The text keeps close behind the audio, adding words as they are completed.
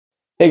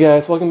Hey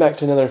guys, welcome back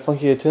to another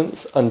Funky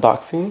Attempts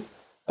unboxing.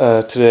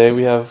 Today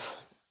we have,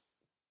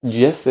 you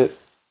guessed it,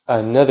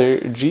 another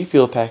G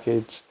Fuel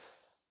package.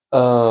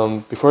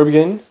 Before we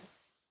begin,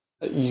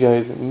 you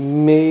guys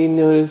may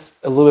notice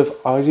a little bit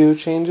of audio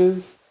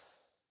changes.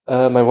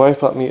 My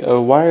wife bought me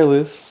a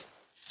wireless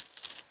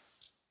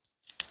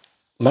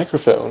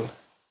microphone.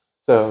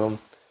 So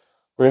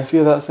we're going to see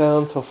how that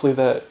sounds. Hopefully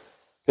that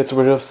gets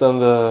rid of some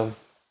of the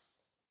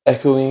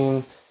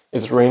echoing.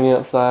 It's raining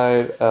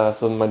outside,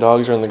 so my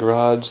dogs are in the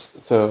garage,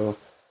 so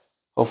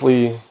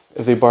hopefully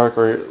if they bark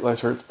or it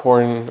starts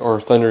pouring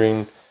or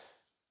thundering,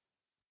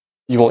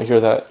 you won't hear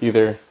that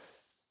either.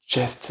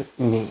 Just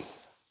me,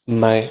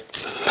 my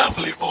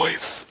lovely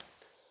voice.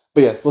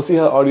 But yeah, we'll see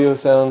how audio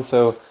sounds.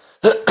 So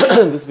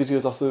this video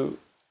is also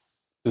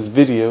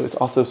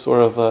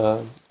sort of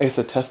I guess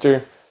a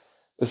tester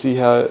to see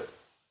how it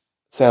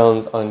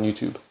sounds on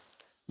YouTube.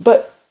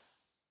 But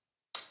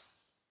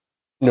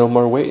no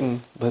more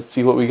waiting. Let's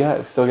see what we got.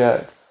 We still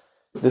got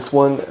this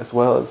one as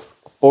well as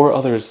 4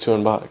 others to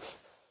unbox.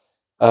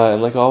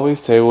 And like always,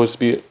 today we'll just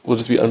be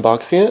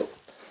unboxing it,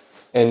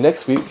 and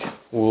next week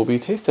we'll be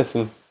taste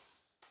testing.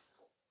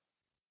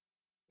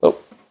 Oh,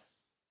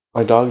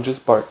 my dog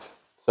just barked,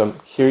 so I'm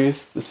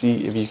curious to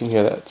see if you can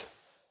hear that.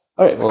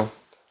 All right, well,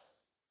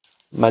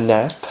 my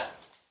knife.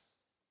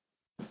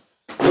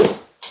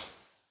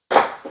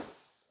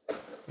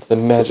 The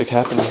magic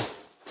happening.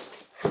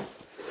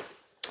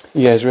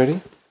 You guys ready?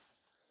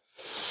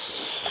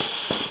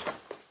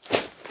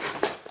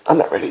 I'm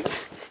not ready.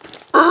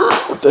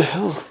 What the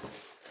hell?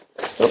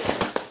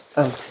 Oh,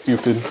 I'm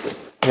stupid.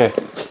 Okay.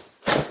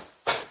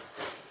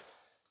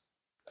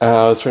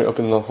 I was trying to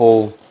open the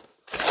hole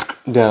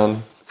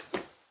down.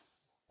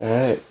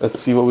 Alright,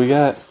 let's see what we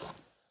got.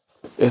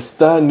 It's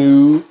the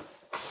new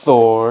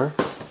Thor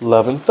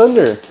Love and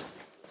Thunder.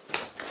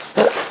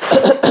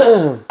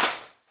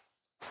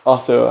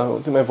 Also, I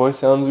don't think my voice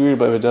sounds weird,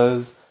 but if it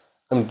does,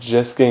 I'm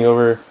just getting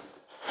over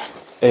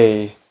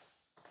a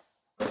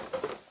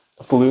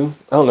flu.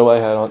 I don't know what I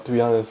had on, to be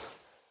honest.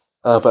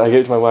 But I gave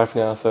it to my wife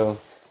now, so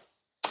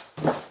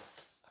I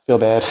feel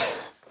bad.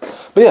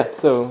 But yeah,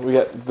 so we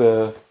got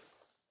the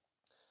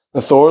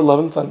Thor Love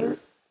and Thunder.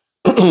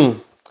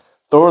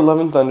 Thor Love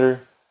and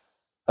Thunder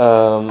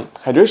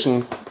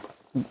hydration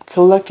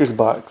collector's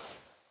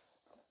box.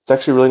 It's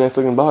actually a really nice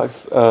looking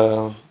box.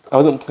 I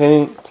wasn't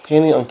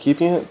planning on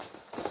keeping it,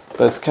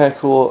 but it's kind of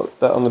cool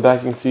that on the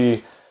back you can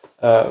see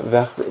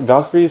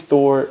Valkyrie,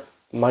 Thor,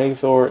 Mighty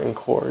Thor, and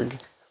Korg.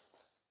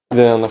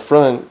 Then on the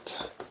front,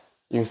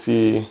 you can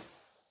see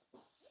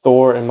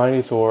Thor and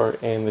Mighty Thor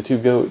and the 2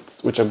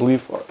 goats, which I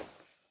believe,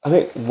 I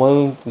think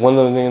one of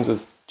the names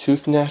is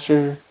Tooth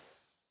Gnasher,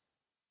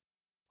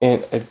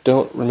 and I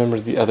don't remember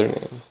the other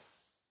name.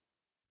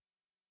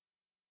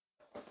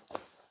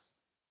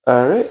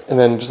 Alright, and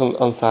then just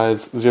on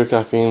sides, 0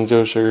 caffeine,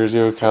 0 sugar,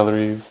 0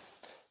 calories,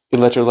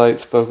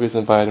 electrolytes, focus,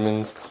 and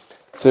vitamins.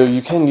 So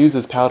you can use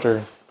this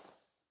powder.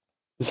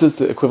 This is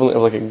the equivalent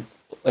of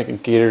like a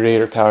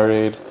Gatorade or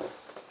Powerade.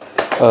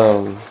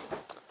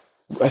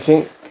 I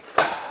think,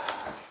 I'm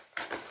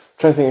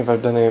trying to think if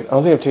I've done any, I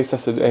don't think I've taste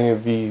tested any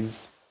of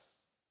these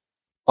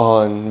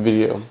on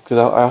video, because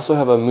I also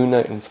have a Moon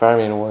Knight and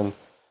Spider-Man one.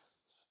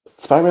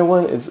 Spider-Man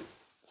one is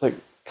like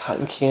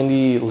cotton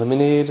candy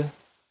lemonade.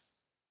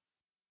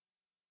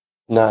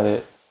 Not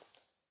it.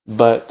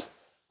 But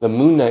the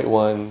Moon Knight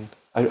one,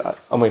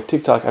 on my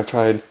TikTok I've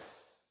tried,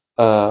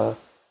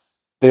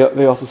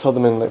 they also sell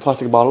them in like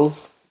plastic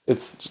bottles.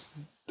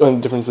 The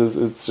only difference is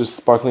it's just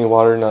sparkling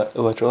water, not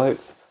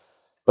electrolytes.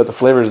 But the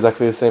flavor is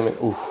exactly the same. And,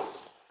 ooh,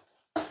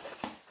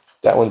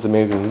 that one's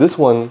amazing. This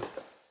one,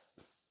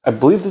 I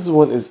believe this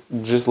one is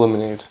just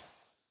lemonade.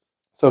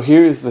 So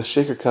here is the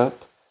shaker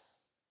cup.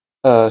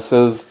 It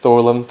says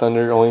Thor Love and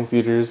Thunder, only in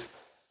theaters.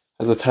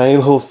 Has a tiny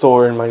little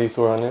Thor and Mighty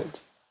Thor on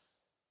it.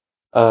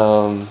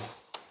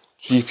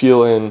 G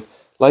Fuel, and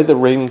like the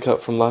Rain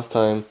cup from last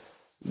time,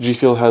 G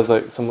Fuel has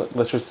like some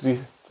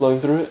electricity flowing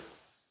through it.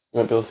 You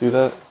might be able to see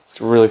that.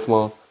 It's really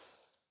small.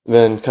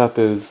 Then cup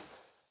is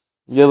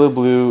yellow,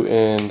 blue,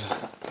 and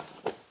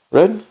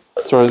red.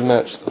 Sort of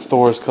match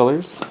Thor's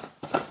colors.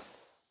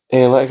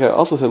 And like I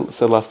also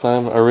said last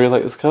time, I really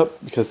like this cup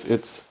because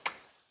it's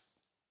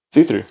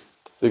see-through.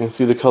 So you can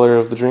see the color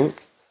of the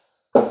drink.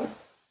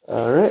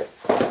 Alright,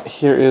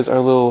 here is our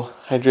little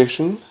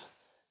hydration.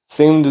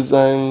 Same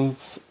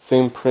designs,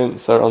 same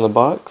prints are on the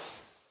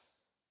box.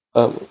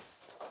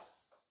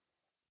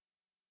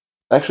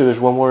 Actually, there's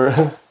one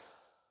more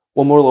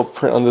little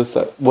print on this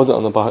that wasn't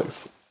on the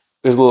box.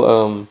 There's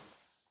little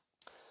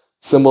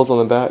symbols on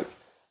the back,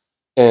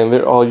 and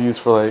they're all used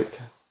for like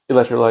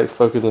electrolytes,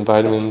 focus, and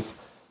vitamins.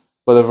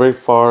 But the very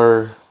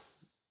far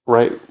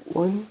right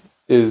one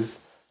is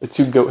the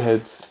 2 goat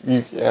heads.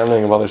 I'm not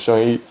gonna bother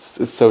showing you.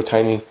 It's so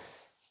tiny.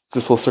 It's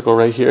this little circle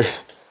right here.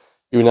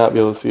 You would not be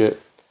able to see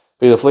it.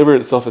 But the flavor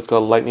itself is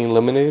called Lightning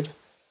Lemonade.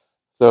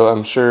 So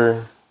I'm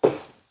sure it'll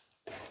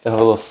have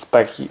a little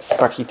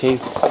sparky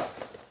taste.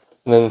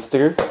 And then the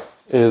sticker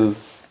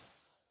is,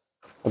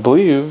 I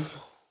believe,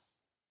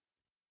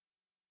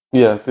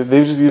 Yeah,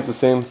 they've just used the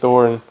same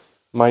Thor and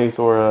Mighty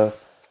Thor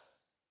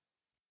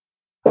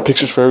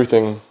pictures for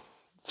everything.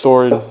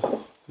 Thor and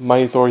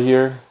Mighty Thor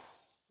here.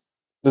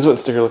 This is what the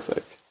sticker looks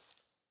like.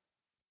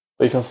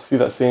 But you can also see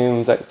that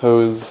same exact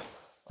pose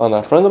on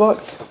the front of the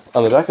box,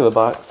 on the back of the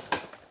box,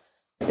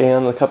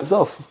 and the cup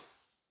itself.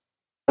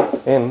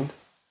 And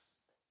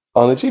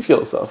on the G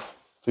Fuel itself.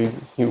 So you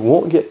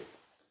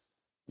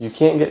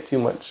can't get too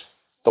much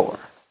Thor.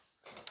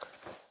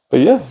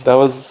 But yeah,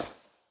 that's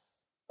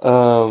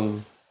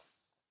our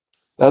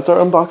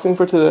unboxing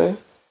for today.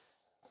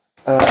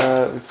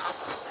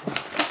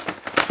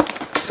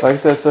 Like I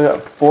said, I still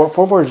got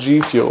four more G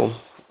Fuel,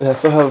 and I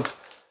still have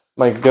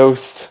my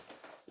Ghost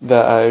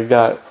that I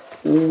got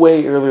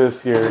way earlier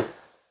this year.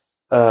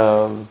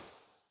 I'm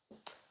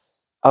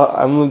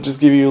gonna just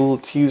give you a little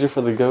teaser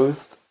for the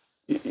Ghost.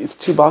 It's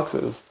 2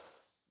 boxes,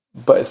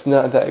 but it's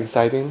not that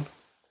exciting.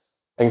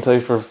 I can tell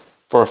you for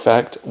a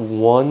fact,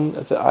 one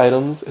of the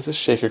items is a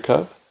shaker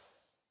cup,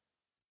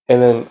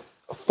 and then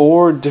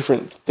 4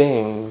 different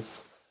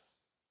things,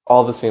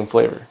 all the same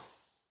flavor.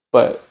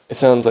 But it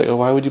sounds like, oh,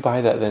 why would you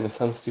buy that then? It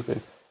sounds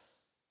stupid.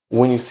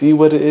 When you see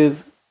what it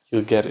is,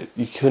 you'll get it.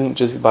 You couldn't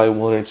just buy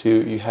 1 or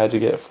 2, you had to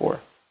get 4.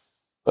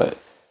 But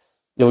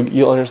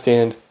you'll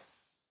understand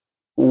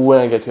when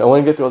I get to it. I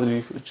want to get through all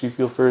the G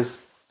Fuel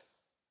first.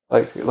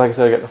 Like I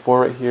said, I got the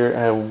 4 right here, and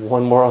I have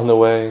 1 more on the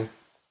way.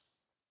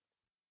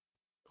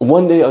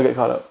 One day I'll get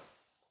caught up.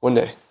 One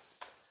day.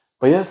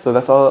 But yeah, so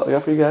that's all I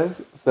got for you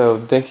guys. So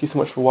thank you so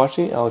much for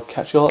watching. I'll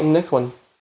catch you all in the next one.